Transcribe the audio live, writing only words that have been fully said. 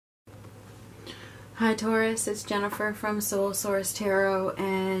Hi Taurus, it's Jennifer from Soul Source Tarot,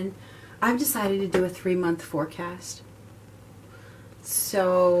 and I've decided to do a 3-month forecast.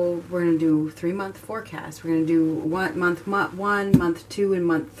 So we're going to do 3-month forecast. We're going to do month 1, month 2, and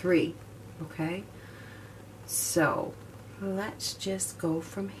month 3. Okay? So let's just go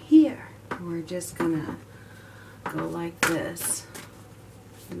from here. We're just going to go like this.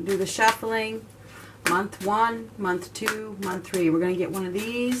 Do the shuffling. Month 1, month 2, month 3. We're going to get one of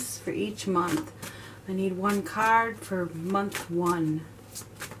these for each month. I need one card for month 1.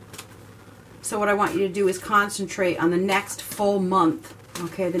 So what I want you to do is concentrate on the next full month.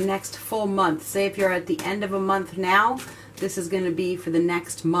 Okay, the next full month. Say if you're at the end of a month now, this is going to be for the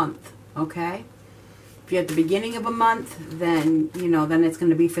next month. Okay? If you're at the beginning of a month, then, then it's going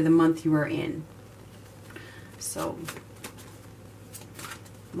to be for the month you are in. So,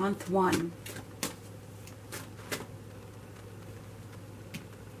 month 1.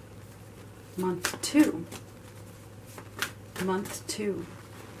 Month 2. Month 2.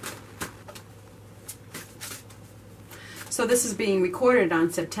 So this is being recorded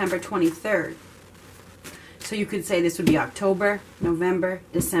on September 23rd. So you could say this would be October, November,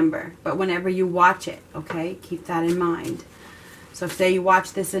 December. But whenever you watch it, okay, keep that in mind. So if say you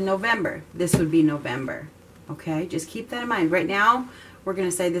watch this in November, this would be November. Okay, just keep that in mind. Right now, we're going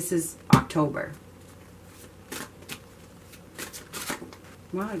to say this is October.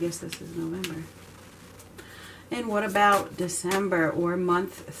 Well, I guess this is November. And what about December or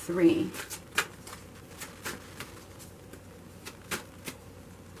month 3?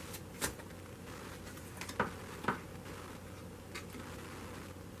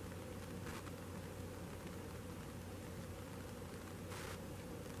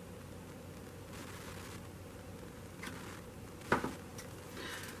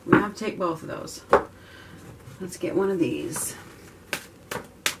 We have to take both of those. Let's get one of these.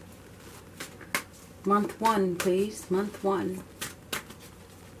 Month 1, please. Month 1.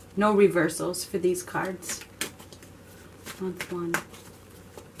 No reversals for these cards. Month 1.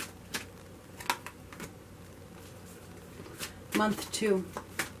 Month 2.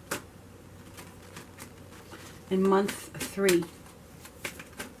 And month 3.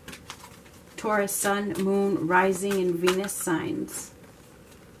 Taurus, Sun, Moon, Rising, and Venus signs.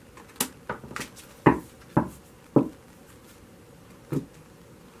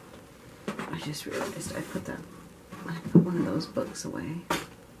 I just realized I put one of those books away.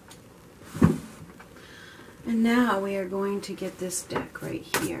 And now we are going to get this deck right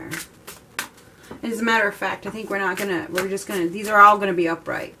here. As a matter of fact, I think these are all gonna be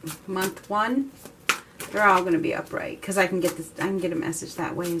upright. Month 1, they're all gonna be upright because I can get a message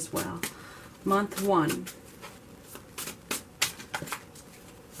that way as well. Month 1.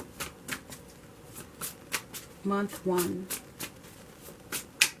 Month 1.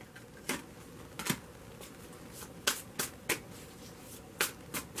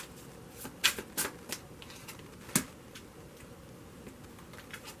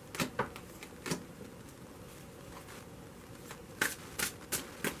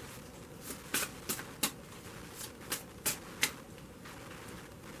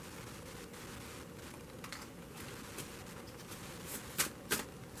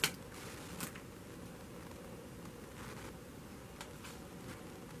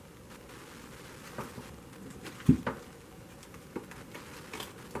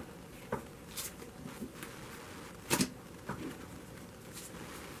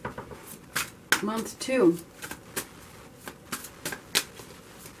 Month 2.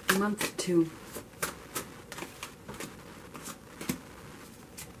 Month 2.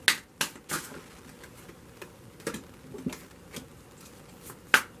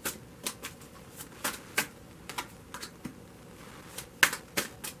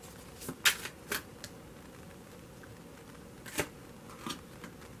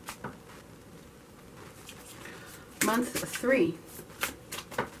 Month 3.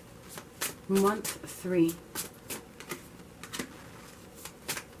 Month 3.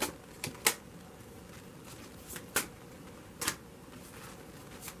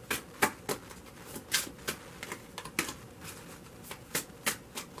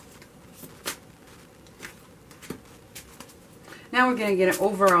 Now we're going to get an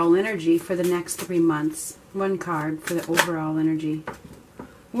overall energy for the next 3 months. One card for the overall energy.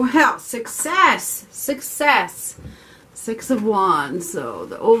 Well, success! Success! 6 of Wands. So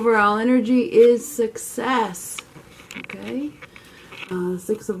the overall energy is success. Okay?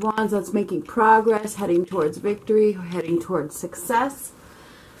 6 of Wands, that's making progress, heading towards victory, heading towards success.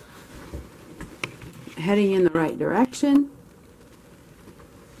 Heading in the right direction.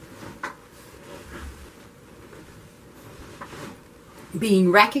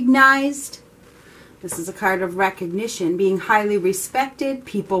 being recognized, This is a card of recognition, being highly respected,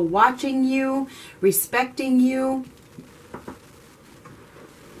 people watching you, respecting you,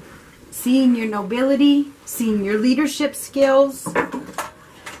 seeing your nobility, seeing your leadership skills. Hold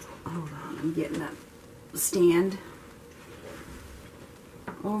on, I'm getting a stand.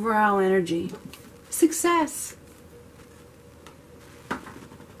 Overall energy. Success.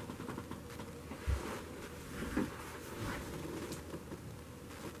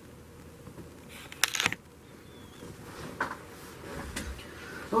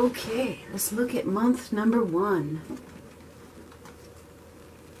 Okay, let's look at month number 1.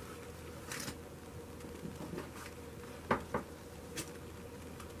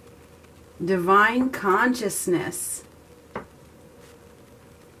 Divine consciousness.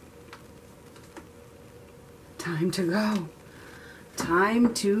 Time to go.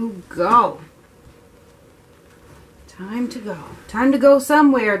 Time to go. Time to go. Time to go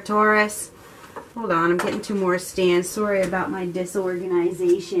somewhere, Taurus. Hold on, I'm getting 2 more stands. Sorry about my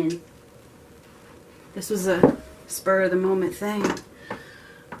disorganization. This was a spur of the moment thing.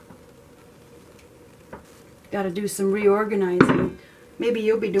 Got to do some reorganizing. Maybe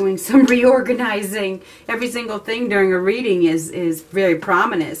you'll be doing some reorganizing. Every single thing during a reading is very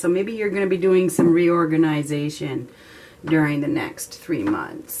prominent. So maybe you're going to be doing some reorganization during the next 3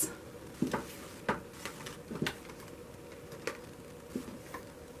 months.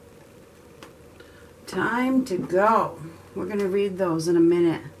 Time to go. We're going to read those in a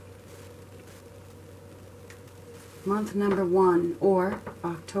minute. Month number 1, or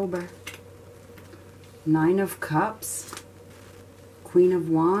October. 9 of Cups. Queen of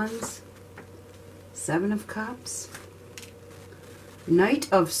Wands. 7 of Cups.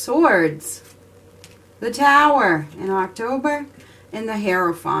 Knight of Swords. The Tower in October. And the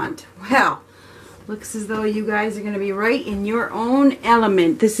Hierophant. Well, looks as though you guys are going to be right in your own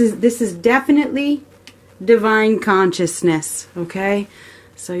element. This is definitely divine consciousness, okay?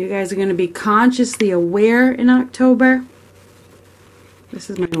 So you guys are going to be consciously aware in October. This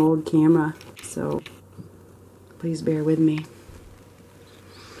is my old camera, so please bear with me.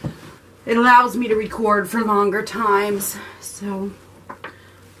 It allows me to record for longer times. So,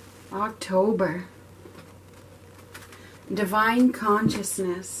 October. Divine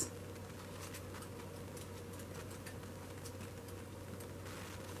consciousness.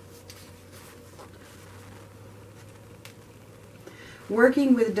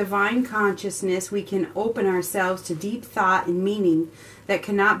 Working with divine consciousness, we can open ourselves to deep thought and meaning that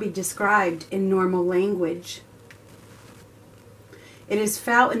cannot be described in normal language. It is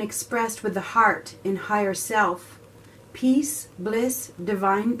felt and expressed with the heart and higher self. Peace, bliss,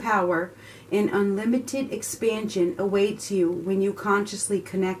 divine power, and unlimited expansion awaits you when you consciously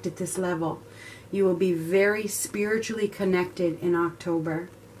connect at this level. You will be very spiritually connected in October,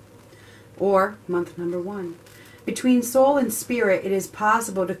 or month number 1. Between soul and spirit, it is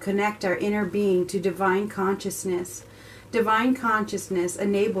possible to connect our inner being to divine consciousness. Divine consciousness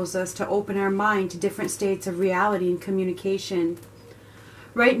enables us to open our mind to different states of reality and communication.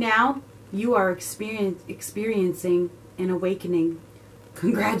 Right now, you are experiencing an awakening.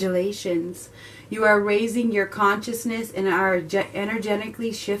 Congratulations. You are raising your consciousness and are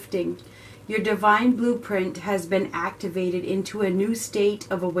energetically shifting. Your divine blueprint has been activated into a new state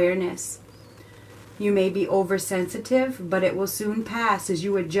of awareness. You may be oversensitive, but it will soon pass as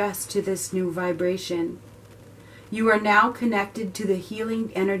you adjust to this new vibration. You are now connected to the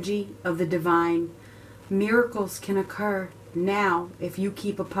healing energy of the divine. Miracles can occur now if you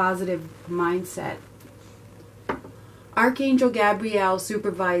keep a positive mindset. Archangel Gabriel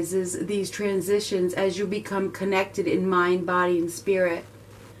supervises these transitions as you become connected in mind, body, and spirit.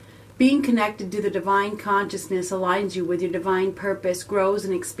 Being connected to the divine consciousness aligns you with your divine purpose, grows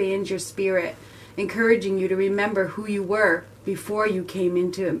and expands your spirit, encouraging you to remember who you were before you came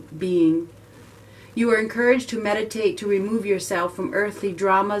into being. You are encouraged to meditate to remove yourself from earthly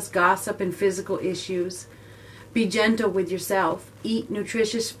dramas, gossip, and physical issues. Be gentle with yourself. Eat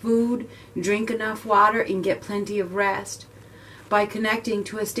nutritious food, drink enough water, and get plenty of rest. By connecting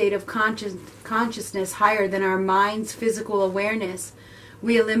to a state of consciousness higher than our mind's physical awareness,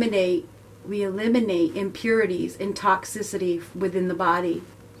 we eliminate impurities and toxicity within the body.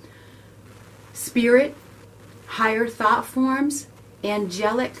 Spirit, higher thought forms,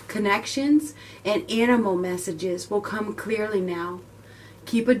 angelic connections, and animal messages will come clearly now.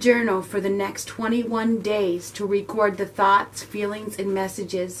 Keep a journal for the next 21 days to record the thoughts, feelings, and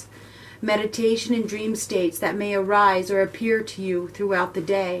messages, meditation and dream states that may arise or appear to you throughout the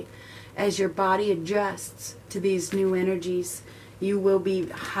day. As your body adjusts to these new energies, you will be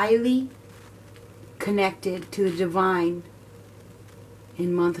highly connected to the divine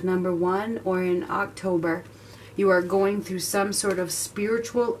in month number 1 or in October, you are going through some sort of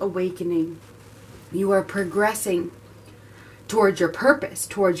spiritual awakening. You are progressing towards your purpose,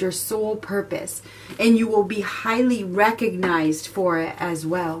 towards your soul purpose, and you will be highly recognized for it as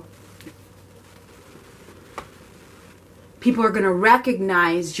well. People are going to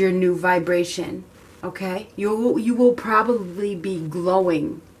recognize your new vibration, okay? You will probably be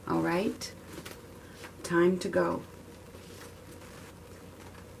glowing, all right? Time to go.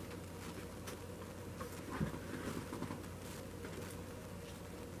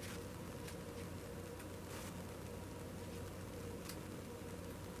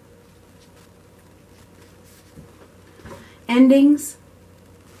 Endings,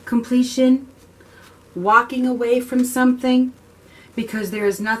 completion, walking away from something because there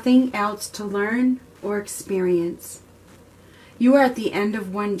is nothing else to learn or experience. You are at the end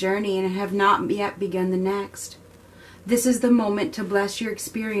of one journey and have not yet begun the next. This is the moment to bless your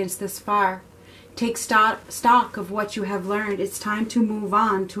experience this far. Take stock of what you have learned. It's time to move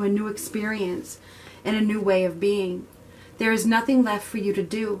on to a new experience and a new way of being. There is nothing left for you to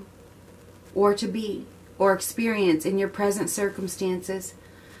do or to be or experience in your present circumstances.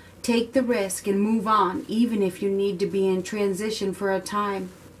 Take the risk and move on, even if you need to be in transition for a time.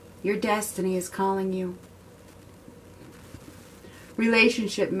 Your destiny is calling you.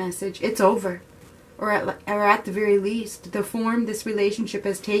 Relationship message. It's over. Or at the very least, the form this relationship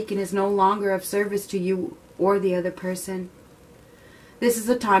has taken is no longer of service to you or the other person. This is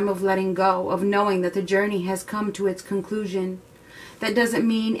a time of letting go, of knowing that the journey has come to its conclusion. That doesn't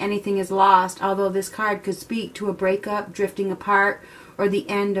mean anything is lost, although this card could speak to a breakup, drifting apart, or the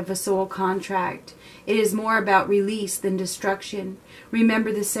end of a soul contract. It is more about release than destruction.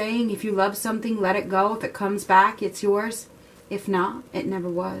 Remember the saying, if you love something, let it go. If it comes back, it's yours. If not, it never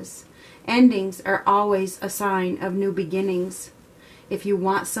was. Endings are always a sign of new beginnings. If you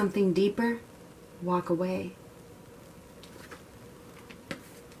want something deeper, walk away.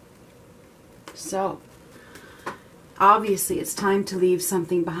 So, obviously it's time to leave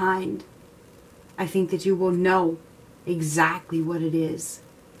something behind. I think that you will know exactly what it is.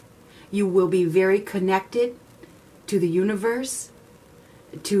 You will be very connected to the universe,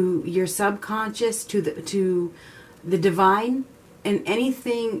 to your subconscious, to the divine, and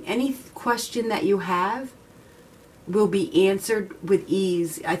any question that you have will be answered with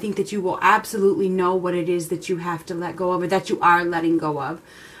ease. I think that you will absolutely know what it is that you have to let go of, or that you are letting go of.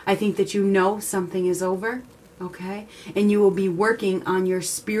 I think that you know something is over, okay? And you will be working on your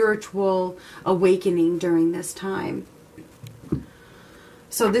spiritual awakening during this time.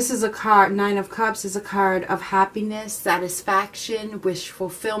 So this is a card, 9 of Cups is a card of happiness, satisfaction, wish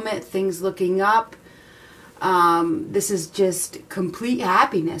fulfillment, things looking up. This is just complete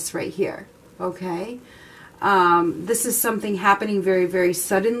happiness right here, okay? This is something happening very, very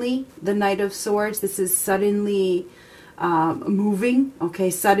suddenly, the Knight of Swords. This is suddenly moving, okay?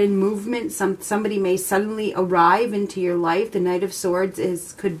 Sudden movement. Somebody may suddenly arrive into your life. The Knight of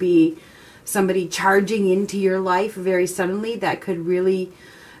Swords could be somebody charging into your life very suddenly that could really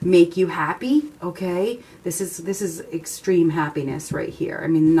make you happy, okay? This is extreme happiness right here. I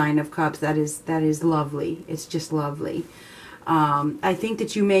mean, 9 of Cups, that is lovely. It's just lovely. I think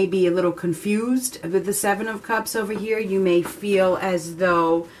that you may be a little confused with the 7 of Cups over here. You may feel as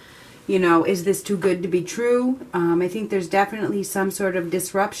though, you know, is this too good to be true? I think there's definitely some sort of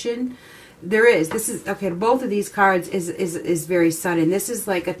disruption. There is. This is, okay, both of these cards is very sudden. This is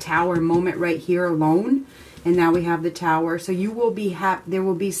like a Tower moment right here alone. And now we have the Tower. So you will be there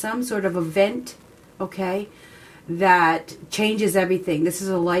will be some sort of event, okay, that changes everything. This is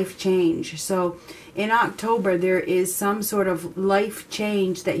a life change. So in October, there is some sort of life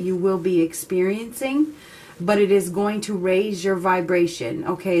change that you will be experiencing, but it is going to raise your vibration,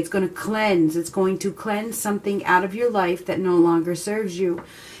 okay? It's going to cleanse. It's going to cleanse something out of your life that no longer serves you.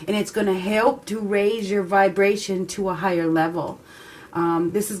 And it's going to help to raise your vibration to a higher level.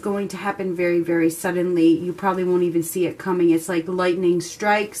 This is going to happen very, very suddenly. You probably won't even see it coming. It's like lightning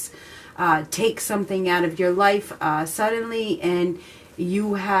strikes, take something out of your life suddenly, and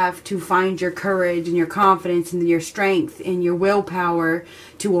you have to find your courage and your confidence and your strength and your willpower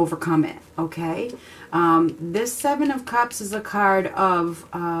to overcome it, okay? This 7 of Cups is a card of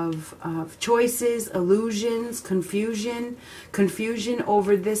choices, illusions, confusion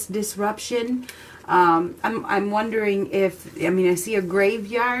over this disruption. I'm wondering if, I mean, I see a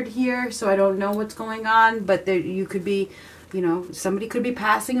graveyard here, so I don't know what's going on, but there, you could be, you know, somebody could be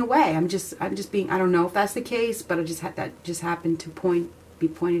passing away. I'm just being, I don't know if that's the case, but that just happened to be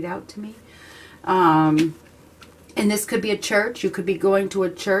pointed out to me. And this could be a church. You could be going to a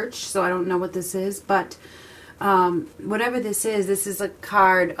church, so I don't know what this is, but whatever this is a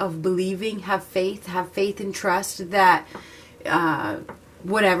card of believing. Have faith and trust that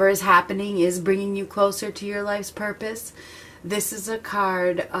whatever is happening is bringing you closer to your life's purpose. This is a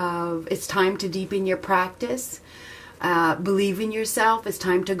card of it's time to deepen your practice. Believe in yourself. It's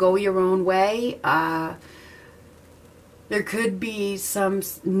time to go your own way. There could be some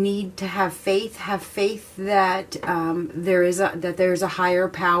need to have faith. Have faith that there is a higher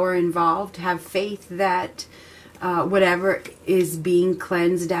power involved. Have faith that whatever is being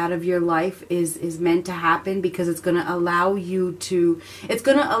cleansed out of your life is meant to happen, because it's going to allow you to. It's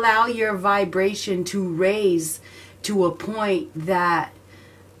going to allow your vibration to raise to a point that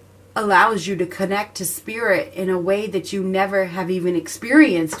allows you to connect to spirit in a way that you never have even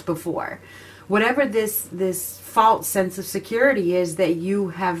experienced before. Whatever this false sense of security is that you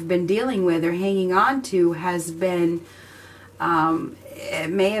have been dealing with or hanging on to has been, it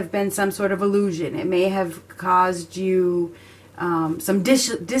may have been some sort of illusion. It may have caused you some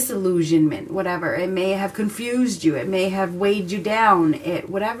disillusionment, whatever. It may have confused you. It may have weighed you down.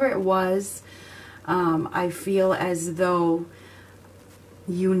 Whatever it was, I feel as though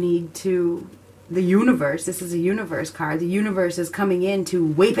you need to, the universe, this is a universe card, the universe is coming in to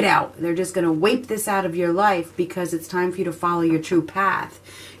wipe it out. They're just going to wipe this out of your life, because it's time for you to follow your true path,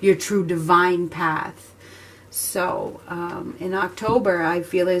 your true divine path. So in October, I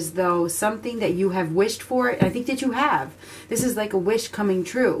feel as though something that you have wished for, I think that you have, this is like a wish coming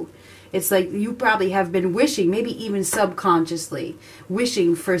true. It's like you probably have been wishing, maybe even subconsciously,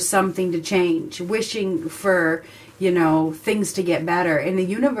 wishing for something to change, wishing for, things to get better. And the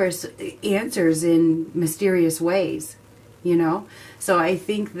universe answers in mysterious ways, So I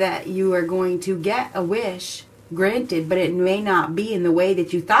think that you are going to get a wish granted, but it may not be in the way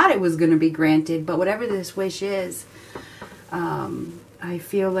that you thought it was going to be granted. But whatever this wish is, I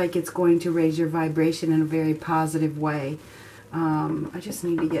feel like it's going to raise your vibration in a very positive way. I just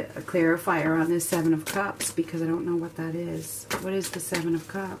need to get a clarifier on this Seven of Cups, because I don't know what that is. What is the Seven of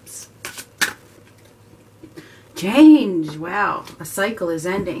Cups? Change. Wow. A cycle is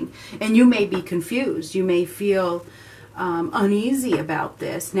ending. And you may be confused. You may feel uneasy about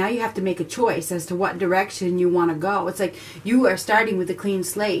this. Now you have to make a choice as to what direction you want to go. It's like you are starting with a clean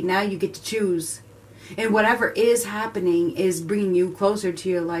slate. Now you get to choose. And whatever is happening is bringing you closer to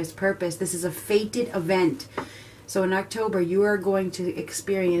your life's purpose. This is a fated event. So in October, you are going to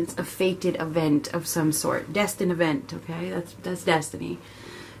experience a fated event of some sort. Destined event, okay? That's destiny.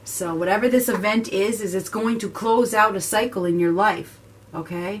 So whatever this event is it's going to close out a cycle in your life,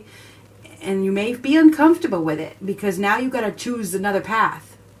 okay? And you may be uncomfortable with it, because now you got to choose another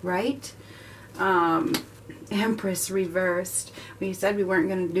path, right? Empress reversed. We said we weren't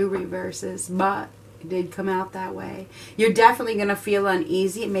going to do reverses, but it did come out that way. You're definitely going to feel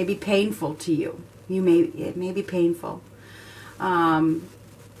uneasy. It may be painful to you. It may be painful.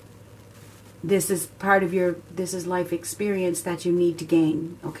 This is part of this is life experience that you need to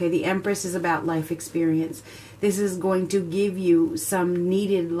gain. Okay, the Empress is about life experience. This is going to give you some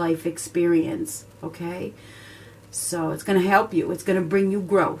needed life experience. Okay, so it's going to help you. It's going to bring you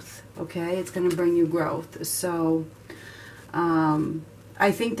growth. Okay, it's going to bring you growth. So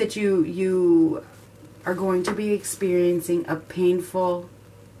I think that you are going to be experiencing a painful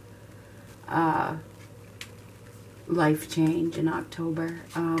life change in October.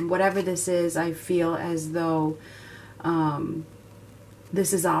 Whatever this is, I feel as though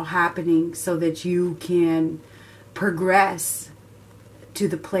this is all happening so that you can progress to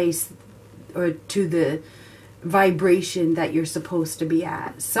the place or to the vibration that you're supposed to be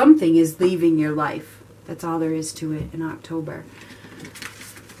at. Something is leaving your life. That's all there is to it in October.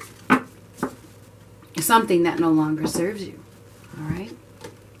 Something that no longer serves you. All right?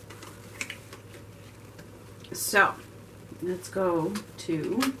 So, let's go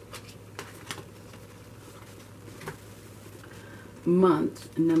to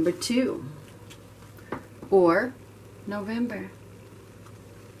month number 2, or November.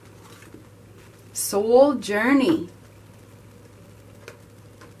 Soul journey.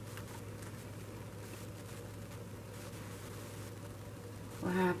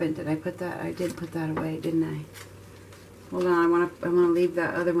 What happened? Did I put that? I did put that away, didn't I? Hold on, I want to leave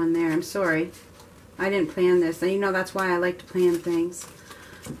that other one there. I'm sorry. I didn't plan this. And that's why I like to plan things.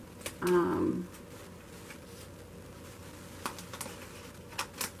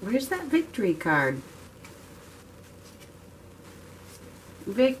 Where's that victory card?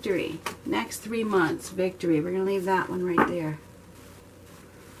 Victory. Next 3 months. Victory. We're going to leave that one right there.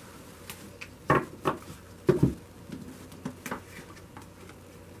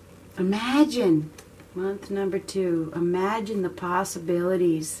 Imagine. Month number 2. Imagine the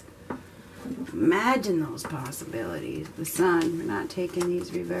possibilities. Imagine those possibilities. The Sun. We're not taking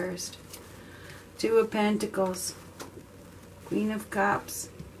these reversed. Two of Pentacles. Queen of Cups.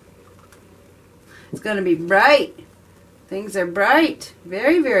 It's going to be bright. Things are bright.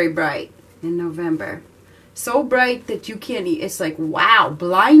 Very, very bright in November. So bright that you can't... It's like, wow,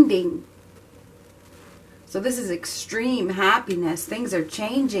 blinding. So this is extreme happiness. Things are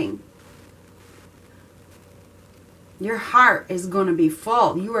changing. Your heart is going to be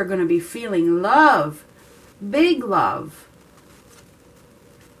full. You are going to be feeling love. Big love.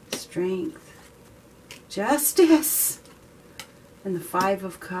 Strength. Justice. And the Five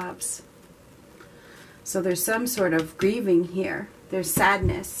of Cups. So there's some sort of grieving here. There's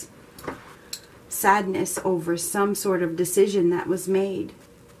sadness. Sadness over some sort of decision that was made.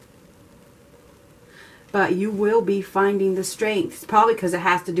 But you will be finding the strength. Probably because it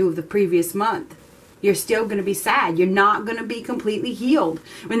has to do with the previous month. You're still going to be sad. You're not going to be completely healed.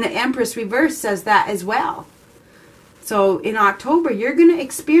 When the Empress reverse says that as well. So in October, you're going to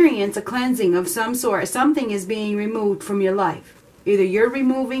experience a cleansing of some sort. Something is being removed from your life. Either you're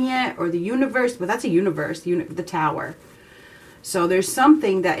removing it or the universe. But that's a universe, the Tower. So there's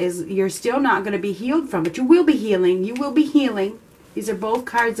something that is you're still not going to be healed from. But you will be healing. You will be healing. These are both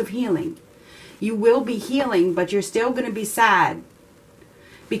cards of healing. You will be healing, but you're still going to be sad.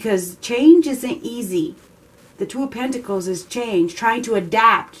 Because change isn't easy. The Two of Pentacles is change. Trying to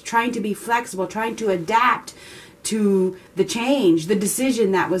adapt. Trying to be flexible. Trying to adapt to the change. The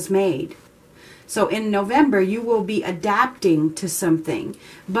decision that was made. So in November, you will be adapting to something.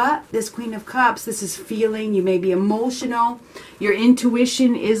 But this Queen of Cups, this is feeling. You may be emotional. Your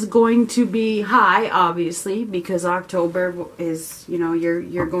intuition is going to be high, obviously. Because October is, you know,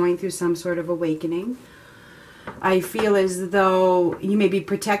 you're going through some sort of awakening. I feel as though you may be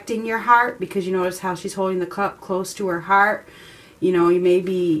protecting your heart because you notice how she's holding the cup close to her heart. You know, you may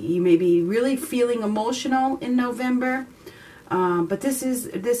be really feeling emotional in November, but this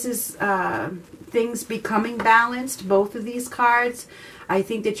is things becoming balanced. Both of these cards, I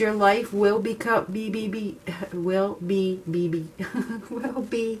think that your life will becoming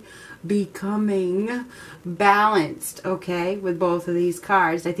balanced. Okay, with both of these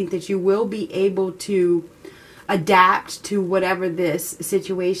cards, I think that you will be able to adapt to whatever this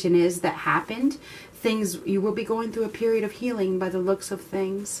situation is that happened. Things, you will be going through a period of healing by the looks of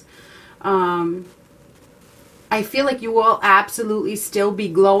things. I feel like you will absolutely still be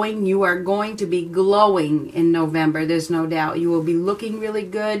glowing. You are going to be glowing in November. There's no doubt. You will be looking really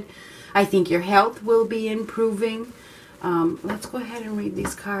good. I think your health will be improving. Let's go ahead and read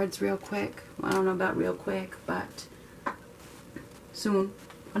these cards real quick. I don't know about real quick, but soon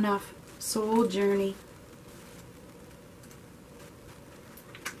enough. Soul Journey.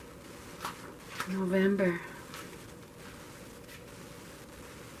 November.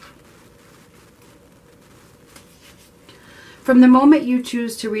 From the moment you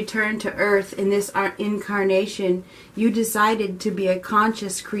choose to return to Earth in this incarnation, you decided to be a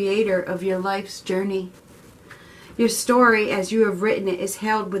conscious creator of your life's journey. Your story, as you have written it, is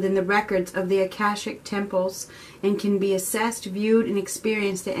held within the records of the Akashic temples and can be assessed, viewed, and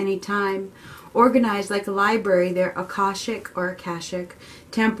experienced at any time. Organized like a library, their Akashic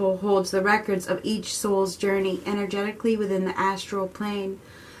temple holds the records of each soul's journey energetically within the astral plane.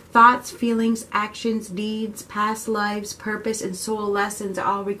 Thoughts, feelings, actions, deeds, past lives, purpose, and soul lessons are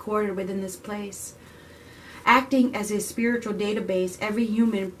all recorded within this place. Acting as a spiritual database, every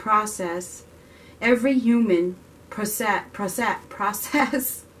human process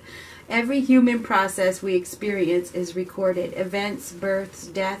we experience is recorded. Events, births,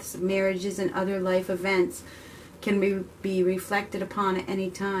 deaths, marriages, and other life events can be reflected upon at any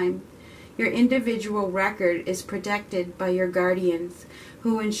time. Your individual record is protected by your guardians,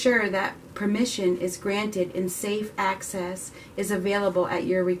 who ensure that permission is granted and safe access is available at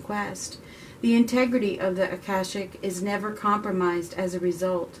your request. The integrity of the Akashic is never compromised as a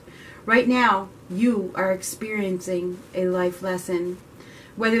result. Right now, you are experiencing a life lesson.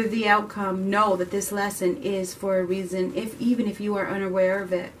 Whether the outcome, know that this lesson is for a reason, even if you are unaware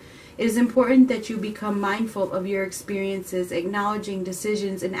of it. It is important that you become mindful of your experiences, acknowledging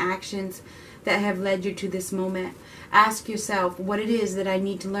decisions and actions that have led you to this moment. Ask yourself what it is that I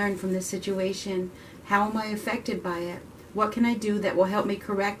need to learn from this situation. How am I affected by it? What can I do that will help me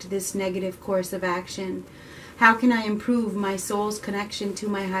correct this negative course of action? How can I improve my soul's connection to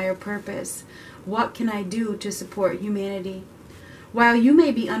my higher purpose? What can I do to support humanity? While you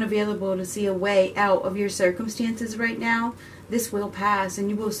may be unavailable to see a way out of your circumstances right now, this will pass and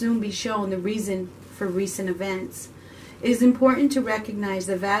you will soon be shown the reason for recent events. It is important to recognize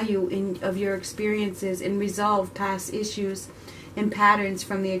the value of your experiences and resolve past issues and patterns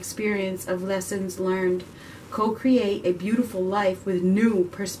from the experience of lessons learned. Co-create a beautiful life with new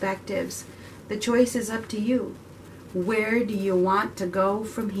perspectives. The choice is up to you. Where do you want to go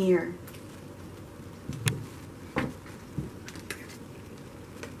from here?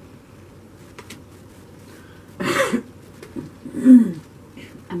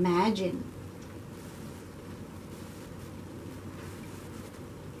 Imagine.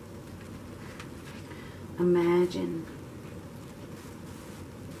 Imagine.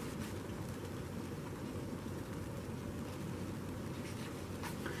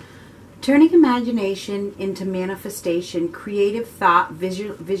 Turning imagination into manifestation, creative thought,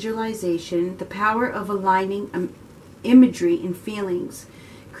 visualization, the power of aligning imagery and feelings,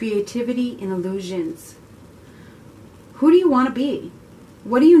 creativity and illusions. Who do you want to be?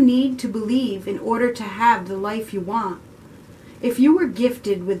 What do you need to believe in order to have the life you want? If you were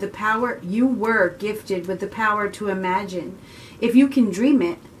gifted with the power, to imagine. If you can dream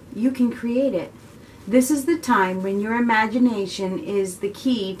it, you can create it. This is the time when your imagination is the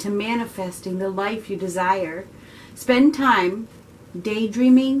key to manifesting the life you desire. Spend time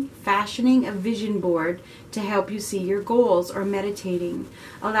daydreaming, fashioning a vision board to help you see your goals, or meditating.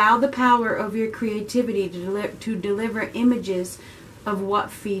 Allow the power of your creativity to deliver images of what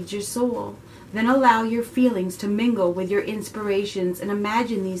feeds your soul. Then allow your feelings to mingle with your inspirations and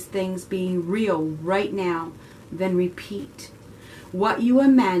imagine these things being real right now. Then repeat. What you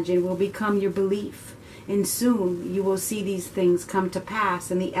imagine will become your belief, and soon you will see these things come to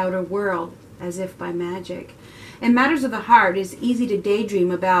pass in the outer world as if by magic. In matters of the heart, it is easy to daydream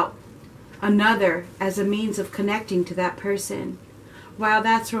about another as a means of connecting to that person. While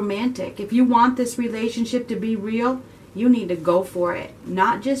that's romantic, if you want this relationship to be real, you need to go for it,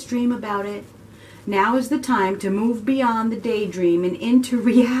 not just dream about it. Now is the time to move beyond the daydream and into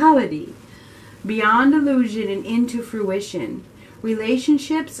reality, beyond illusion and into fruition.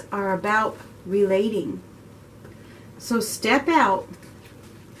 Relationships are about relating. So step out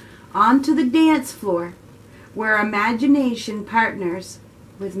onto the dance floor where imagination partners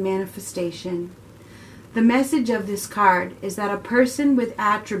with manifestation. The message of this card is that a person with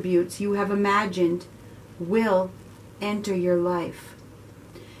attributes you have imagined will enter your life.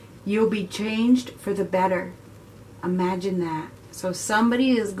 You'll be changed for the better. Imagine that. So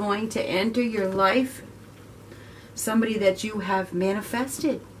somebody is going to enter your life, somebody that you have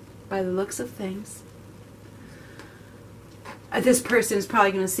manifested by the looks of things. This person is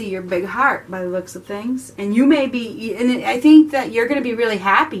probably going to see your big heart by the looks of things. And you may be, and I think that you're going to be really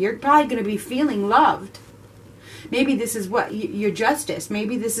happy. You're probably going to be feeling loved. Maybe this is what your justice.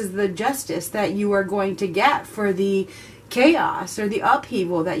 Maybe this is the justice that you are going to get for the chaos or the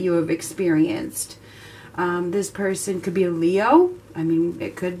upheaval that you have experienced. This person could be a Leo. I mean,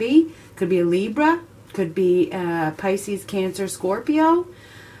 it could be a Libra, could be Pisces, Cancer, Scorpio.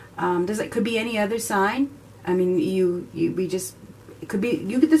 It could be any other sign. I mean, this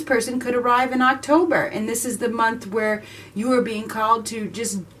person could arrive in October, and this is the month where you are being called to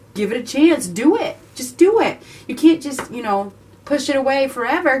just give it a chance. Do it. Just do it. You can't just, push it away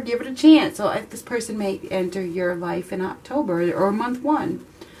forever. Give it a chance. So this person may enter your life in October or month 1.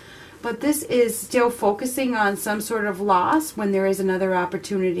 But this is still focusing on some sort of loss when there is another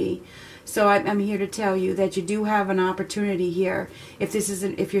opportunity. So I'm here to tell you that you do have an opportunity here.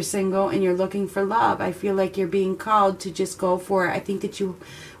 If you're single and you're looking for love, I feel like you're being called to just go for it. I think that you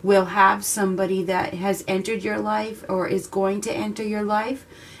will have somebody that has entered your life or is going to enter your life,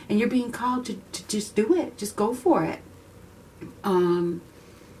 and you're being called to just do it. Just go for it.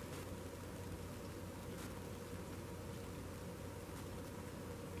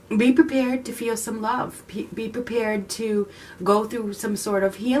 Be prepared to feel some love. Be prepared to go through some sort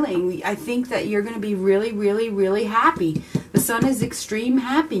of healing. I think that you're going to be really, really, really happy. The sun is extreme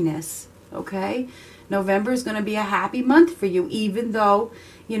happiness, okay? November is going to be a happy month for you, even though,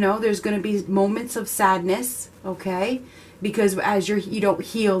 there's going to be moments of sadness, okay? Because as you don't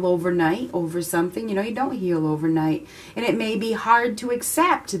heal overnight over something, you don't heal overnight. And it may be hard to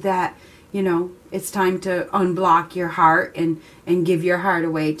accept that, it's time to unblock your heart and give your heart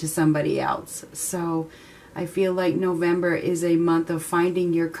away to somebody else. So I feel like November is a month of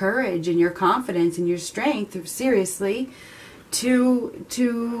finding your courage and your confidence and your strength, seriously, to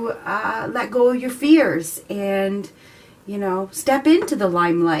let go of your fears and, step into the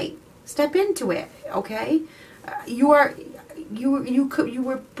limelight. Step into it, okay? You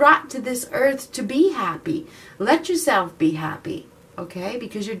were brought to this earth to be happy. Let yourself be happy. Okay,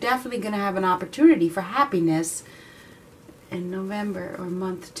 because you're definitely going to have an opportunity for happiness in November or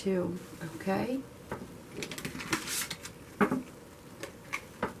month 2. Okay.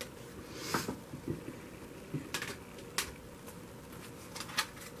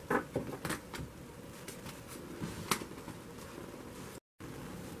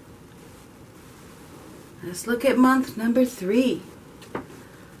 Let's look at month number 3.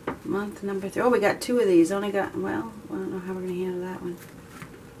 Month number 3. Oh, we got 2 of these. Only got, well, I don't know how we're going to handle that one.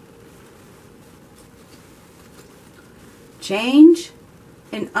 Change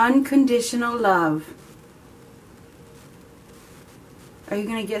and unconditional love. Are you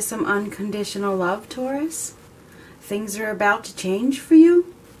going to get some unconditional love, Taurus? Things are about to change for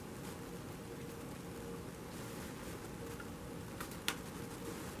you?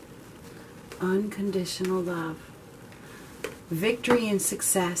 Unconditional love. Victory and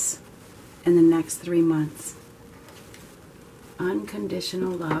success in the next 3 months.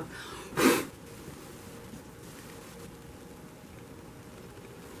 Unconditional love.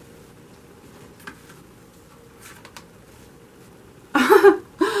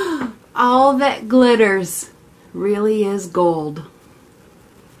 All that glitters really is gold.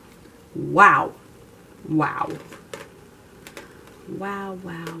 Wow. Wow. Wow,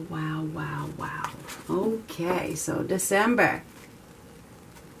 wow, wow, wow, wow. Okay, so December.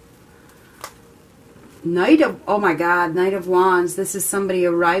 Knight of, oh my God, Knight of Wands. This is somebody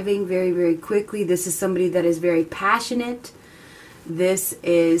arriving very, very quickly. This is somebody that is very passionate. This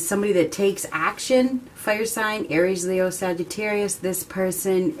is somebody that takes action. Fire sign, Aries, Leo, Sagittarius. This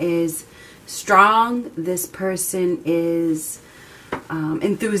person is strong. This person is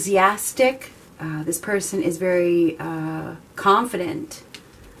enthusiastic. This person is very confident.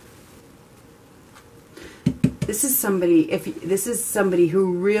 This is somebody, this is somebody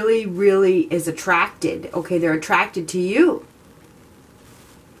who really, really is attracted. Okay, they're attracted to you.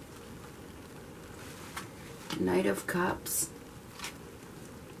 Knight of Cups.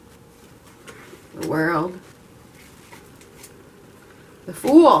 The World. The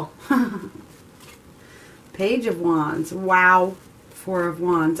Fool. Page of Wands. Wow. 4 of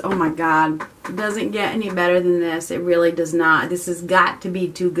Wands. Oh my God. It doesn't get any better than this. It really does not. This has got to be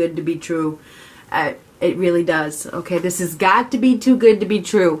too good to be true. It really does. Okay, this has got to be too good to be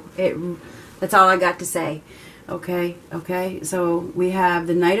true. That's all I got to say. Okay, okay. So we have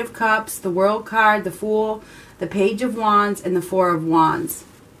the Knight of Cups, the World card, the Fool, the Page of Wands, and the 4 of Wands.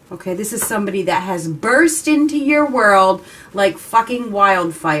 Okay, this is somebody that has burst into your world like fucking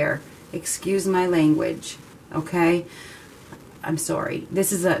wildfire. Excuse my language. Okay? I'm sorry.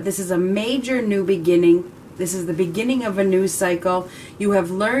 This is a major new beginning. This is the beginning of a new cycle. You have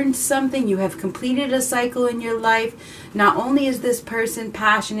learned something. You have completed a cycle in your life. Not only is this person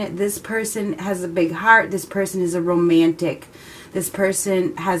passionate, this person has a big heart. This person is a romantic. This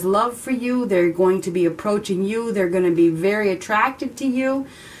person has love for you. They're going to be approaching you. They're going to be very attracted to you.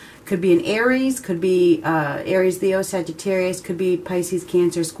 Could be an Aries, could be Aries, Leo, Sagittarius, could be Pisces,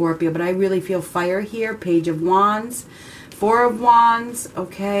 Cancer, Scorpio. But I really feel fire here. Page of Wands, 4 of Wands,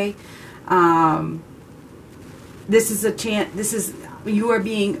 okay. This is a chance, you are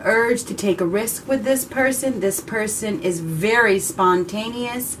being urged to take a risk with this person. This person is very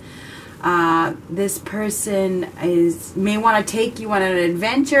spontaneous. This person may want to take you on an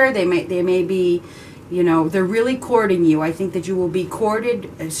adventure. They may be, you know, they're really courting you. I think that you will be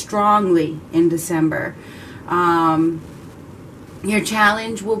courted strongly in December. Your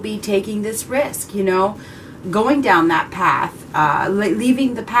challenge will be taking this risk, you know, going down that path,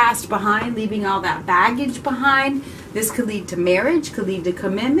 leaving the past behind, leaving all that baggage behind. This could lead to marriage, could lead to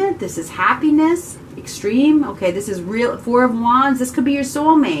commitment. This is happiness, extreme. Okay, this is real. 4 of Wands. This could be your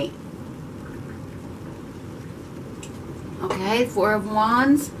soulmate. Okay, 4 of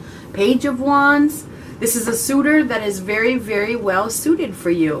Wands, Page of Wands. This is a suitor that is very, very well suited for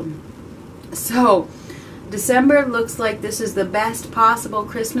you. So, December looks like this is the best possible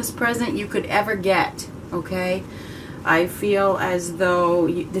Christmas present you could ever get. Okay? I feel as though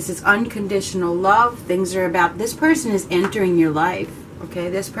this is unconditional love. Things are about, this person is entering your life. Okay?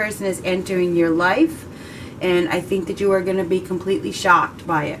 This person is entering your life. And I think that you are going to be completely shocked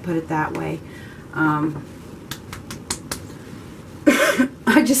by it. Put it that way. I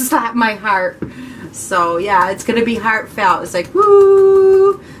just slapped my heart. So yeah, it's going to be heartfelt. It's like,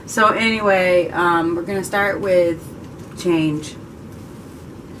 woo! So anyway, we're going to start with change.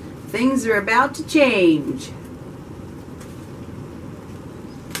 Things are about to change.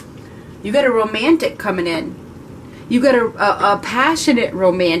 You got a romantic coming in. You got a passionate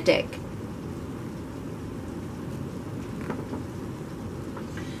romantic.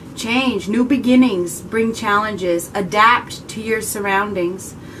 Change, new beginnings, bring challenges, adapt to your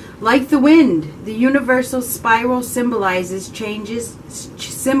surroundings. Like the wind, the universal spiral symbolizes change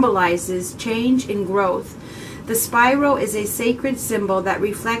and growth. The spiral is a sacred symbol that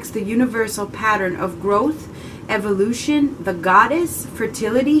reflects the universal pattern of growth, evolution, the goddess,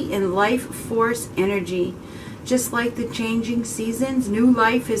 fertility, and life force energy. Just like the changing seasons, new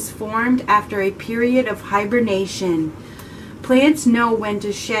life is formed after a period of hibernation. Plants know when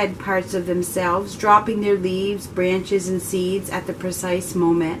to shed parts of themselves, dropping their leaves, branches, and seeds at the precise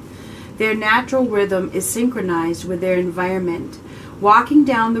moment. Their natural rhythm is synchronized with their environment. Walking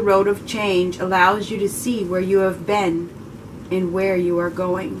down the road of change allows you to see where you have been and where you are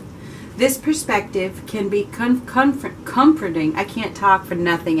going. This perspective can be comforting. I can't talk for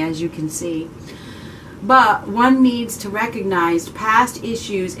nothing, as you can see. But one needs to recognize past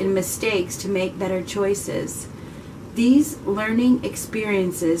issues and mistakes to make better choices. These learning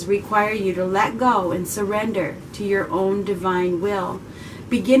experiences require you to let go and surrender to your own divine will.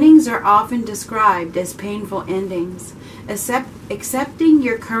 Beginnings are often described as painful endings. Accepting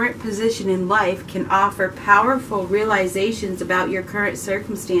your current position in life can offer powerful realizations about your current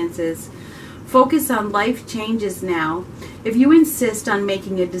circumstances. Focus on life changes now. If you insist on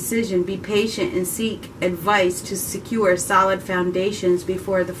making a decision, be patient and seek advice to secure solid foundations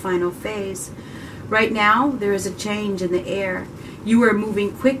before the final phase. Right now, there is a change in the air. You are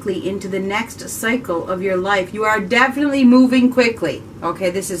moving quickly into the next cycle of your life. You are definitely moving quickly. Okay,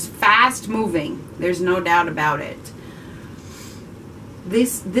 this is fast moving. There's no doubt about it.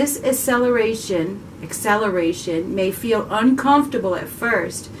 This acceleration may feel uncomfortable at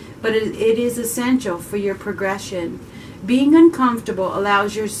first, but it is essential for your progression. Being uncomfortable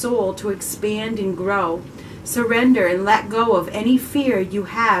allows your soul to expand and grow. Surrender and let go of any fear you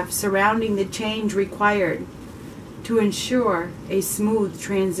have surrounding the change required to ensure a smooth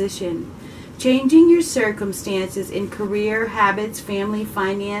transition. Changing your circumstances in career, habits, family,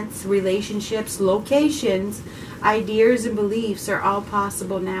 finance, relationships, locations, ideas, and beliefs are all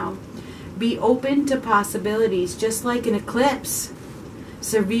possible now. Be open to possibilities, just like an eclipse.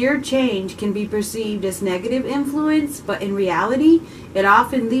 Severe change can be perceived as negative influence, but in reality, it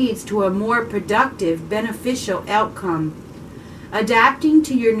often leads to a more productive, beneficial outcome. Adapting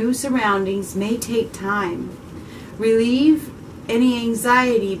to your new surroundings may take time. Relieve any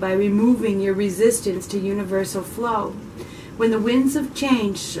anxiety by removing your resistance to universal flow. When the winds of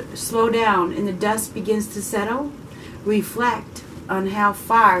change slow down and the dust begins to settle, reflect on how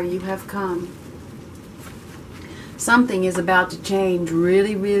far you have come. Something is about to change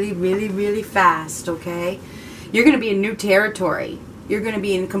really, really, really, really fast, okay? You're going to be in new territory. You're going to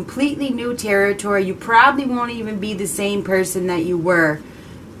be in completely new territory. You probably won't even be the same person that you were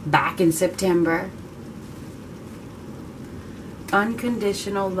back in September.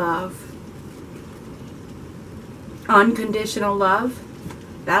 Unconditional love. Unconditional love,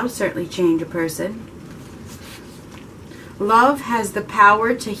 that'll certainly change a person. Love has the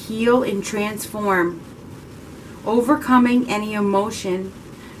power to heal and transform, overcoming any emotion.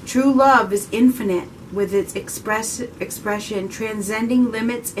 True love is infinite with its expression transcending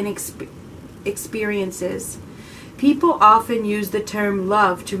limits and experiences. People often use the term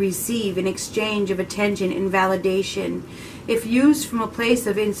love to receive an exchange of attention and validation. If used from a place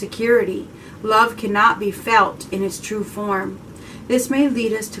of insecurity, love cannot be felt in its true form. This may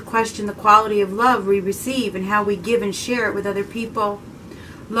lead us to question the quality of love we receive and how we give and share it with other people.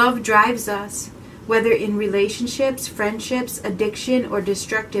 Love drives us, whether in relationships, friendships, addiction, or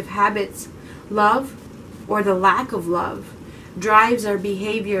destructive habits. Love, or the lack of love, drives our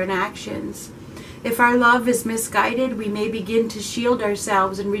behavior and actions. If our love is misguided, we may begin to shield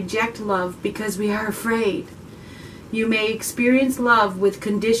ourselves and reject love because we are afraid. You may experience love with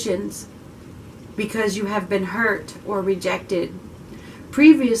conditions because you have been hurt or rejected.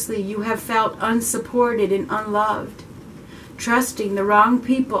 Previously, you have felt unsupported and unloved. Trusting the wrong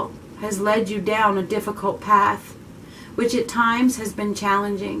people has led you down a difficult path, which at times has been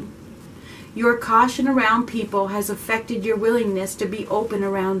challenging. Your caution around people has affected your willingness to be open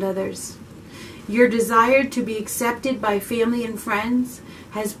around others. Your desire to be accepted by family and friends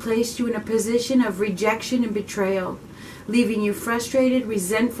has placed you in a position of rejection and betrayal, leaving you frustrated,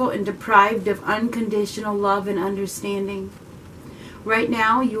 resentful, and deprived of unconditional love and understanding. Right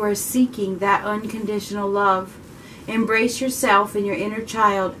now, you are seeking that unconditional love. Embrace yourself and your inner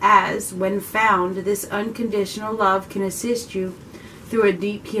child as, when found, this unconditional love can assist you through a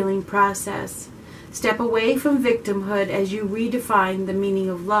deep healing process. Step away from victimhood as you redefine the meaning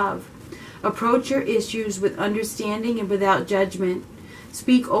of love. Approach your issues with understanding and without judgment.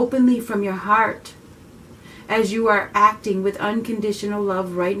 Speak openly from your heart as you are acting with unconditional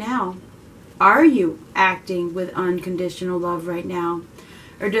love right now. Are you acting with unconditional love right now?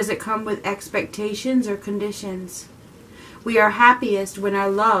 Or does it come with expectations or conditions? We are happiest when our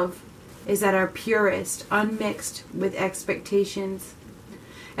love is at our purest, unmixed with expectations.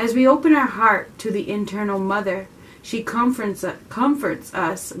 As we open our heart to the internal mother, She comforts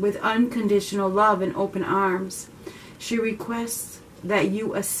us with unconditional love and open arms. She requests that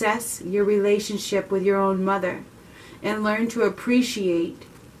you assess your relationship with your own mother and learn to appreciate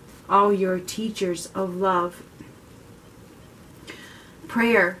all your teachers of love.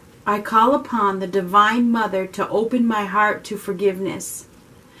 Prayer. I call upon the Divine Mother to open my heart to forgiveness.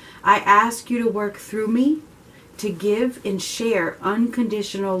 I ask you to work through me to give and share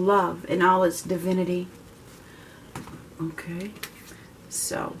unconditional love in all its divinity. Okay,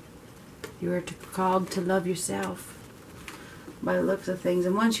 so you are called to love yourself by the looks of things.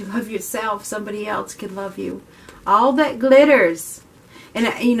 And once you love yourself, somebody else can love you. All that glitters.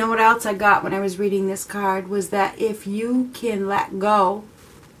 And you know what else I got when I was reading this card was that if you can let go,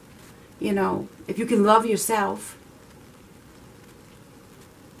 you know, if you can love yourself,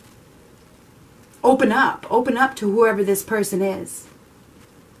 open up to whoever this person is.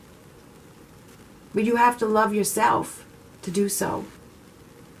 But you have to love yourself to do so.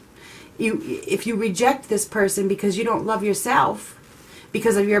 If you reject this person because you don't love yourself,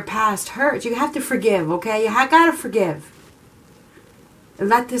 because of your past hurts, you have to forgive, okay? You got to forgive. And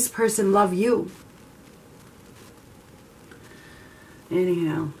let this person love you.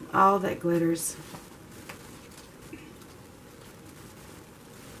 Anyhow, all that glitters.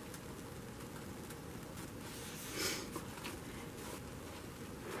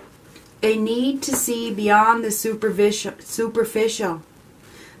 A need to see beyond the superficial.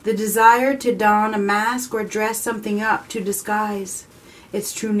 The desire to don a mask or dress something up to disguise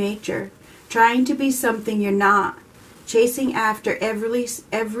its true nature. Trying to be something you're not. Chasing after every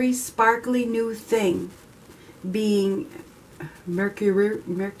sparkly new thing. Being mercurial.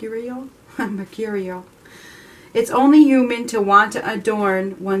 It's only human to want to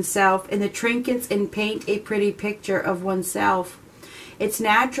adorn oneself in the trinkets and paint a pretty picture of oneself. It's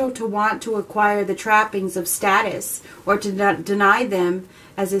natural to want to acquire the trappings of status or to deny them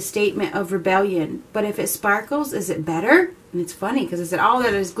as a statement of rebellion. But if it sparkles, is it better? And it's funny because it said all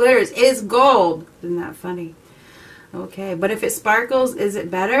that is glitters is gold. Isn't that funny? Okay, but if it sparkles, is it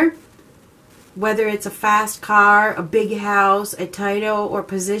better? Whether it's a fast car, a big house, a title or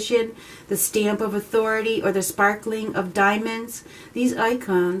position, the stamp of authority, or the sparkling of diamonds, these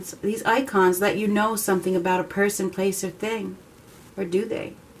icons let you know something about a person, place, or thing. Or do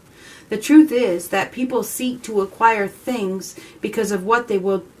they? The truth is that people seek to acquire things because of what they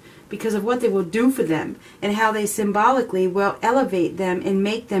will do for them and how they symbolically will elevate them and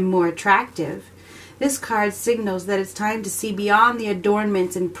make them more attractive. This card signals that it's time to see beyond the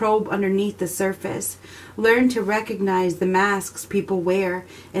adornments and probe underneath the surface. Learn to recognize the masks people wear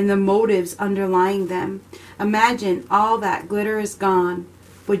and the motives underlying them. Imagine all that glitter is gone.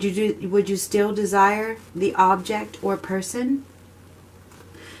 Would you still desire the object or person?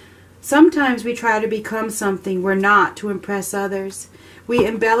 Sometimes we try to become something we're not to impress others. We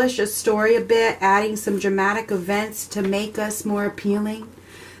embellish a story a bit, adding some dramatic events to make us more appealing.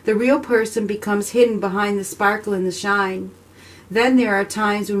 The real person becomes hidden behind the sparkle and the shine. Then there are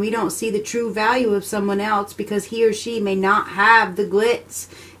times when we don't see the true value of someone else because he or she may not have the glitz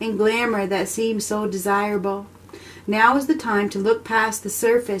and glamour that seems so desirable. Now is the time to look past the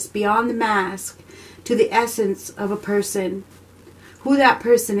surface, beyond the mask, to the essence of a person. Who that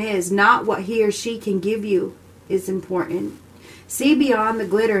person is, not what he or she can give you, is important. See beyond the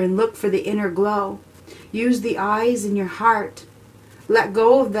glitter and look for the inner glow. Use the eyes in your heart. Let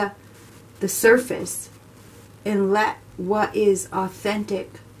go of the surface and let what is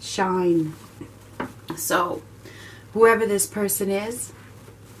authentic shine. So, whoever this person is,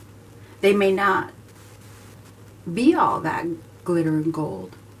 they may not be all that glitter and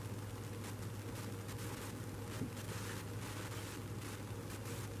gold.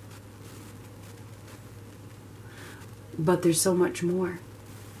 But there's so much more.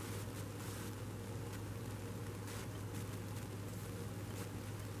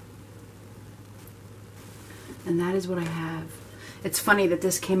 And that is what I have. It's funny that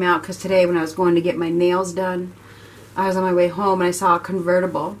this came out because today when I was going to get my nails done, I was on my way home and I saw a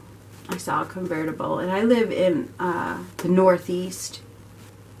convertible. And I live in the Northeast.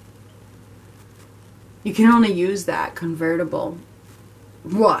 You can only use that convertible,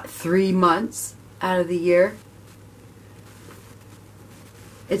 3 months out of the year?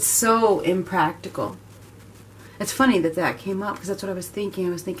 It's so impractical. It's funny that that came up because that's what I was thinking. I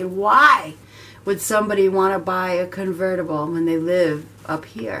was thinking, why would somebody want to buy a convertible when they live up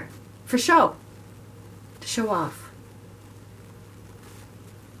here? For show. To show off.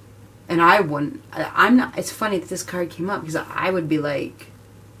 And I wouldn't. I'm not. It's funny that this card came up because I would be like,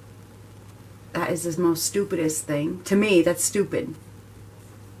 that is the most stupidest thing. To me, that's stupid.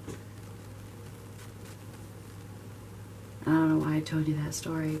 I don't know why I told you that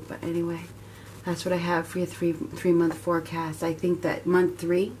story, but anyway, that's what I have for your three-month forecast. I think that month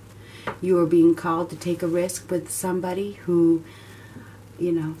 3, you are being called to take a risk with somebody who,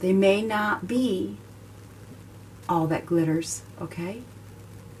 you know, they may not be all that glitters, okay?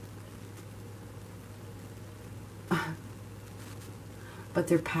 But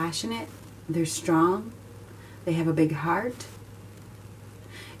they're passionate, they're strong, they have a big heart.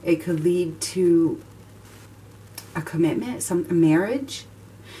 It could lead to a commitment, a marriage.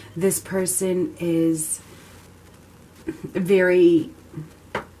 This person is very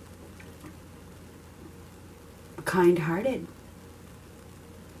kind-hearted.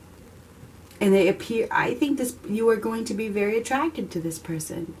 And they appear, I think this, you are going to be very attracted to this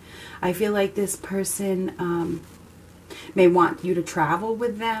person. I feel like this person may want you to travel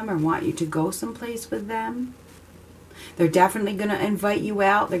with them or want you to go someplace with them. They're definitely going to invite you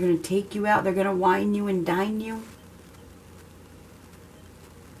out. They're going to take you out. They're going to wine you and dine you.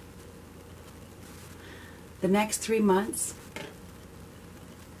 The next 3 months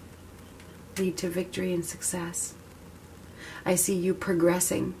lead to victory and success. I see you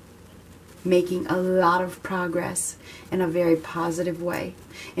progressing, making a lot of progress in a very positive way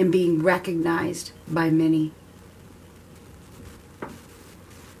and being recognized by many.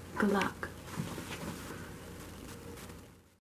 Good luck.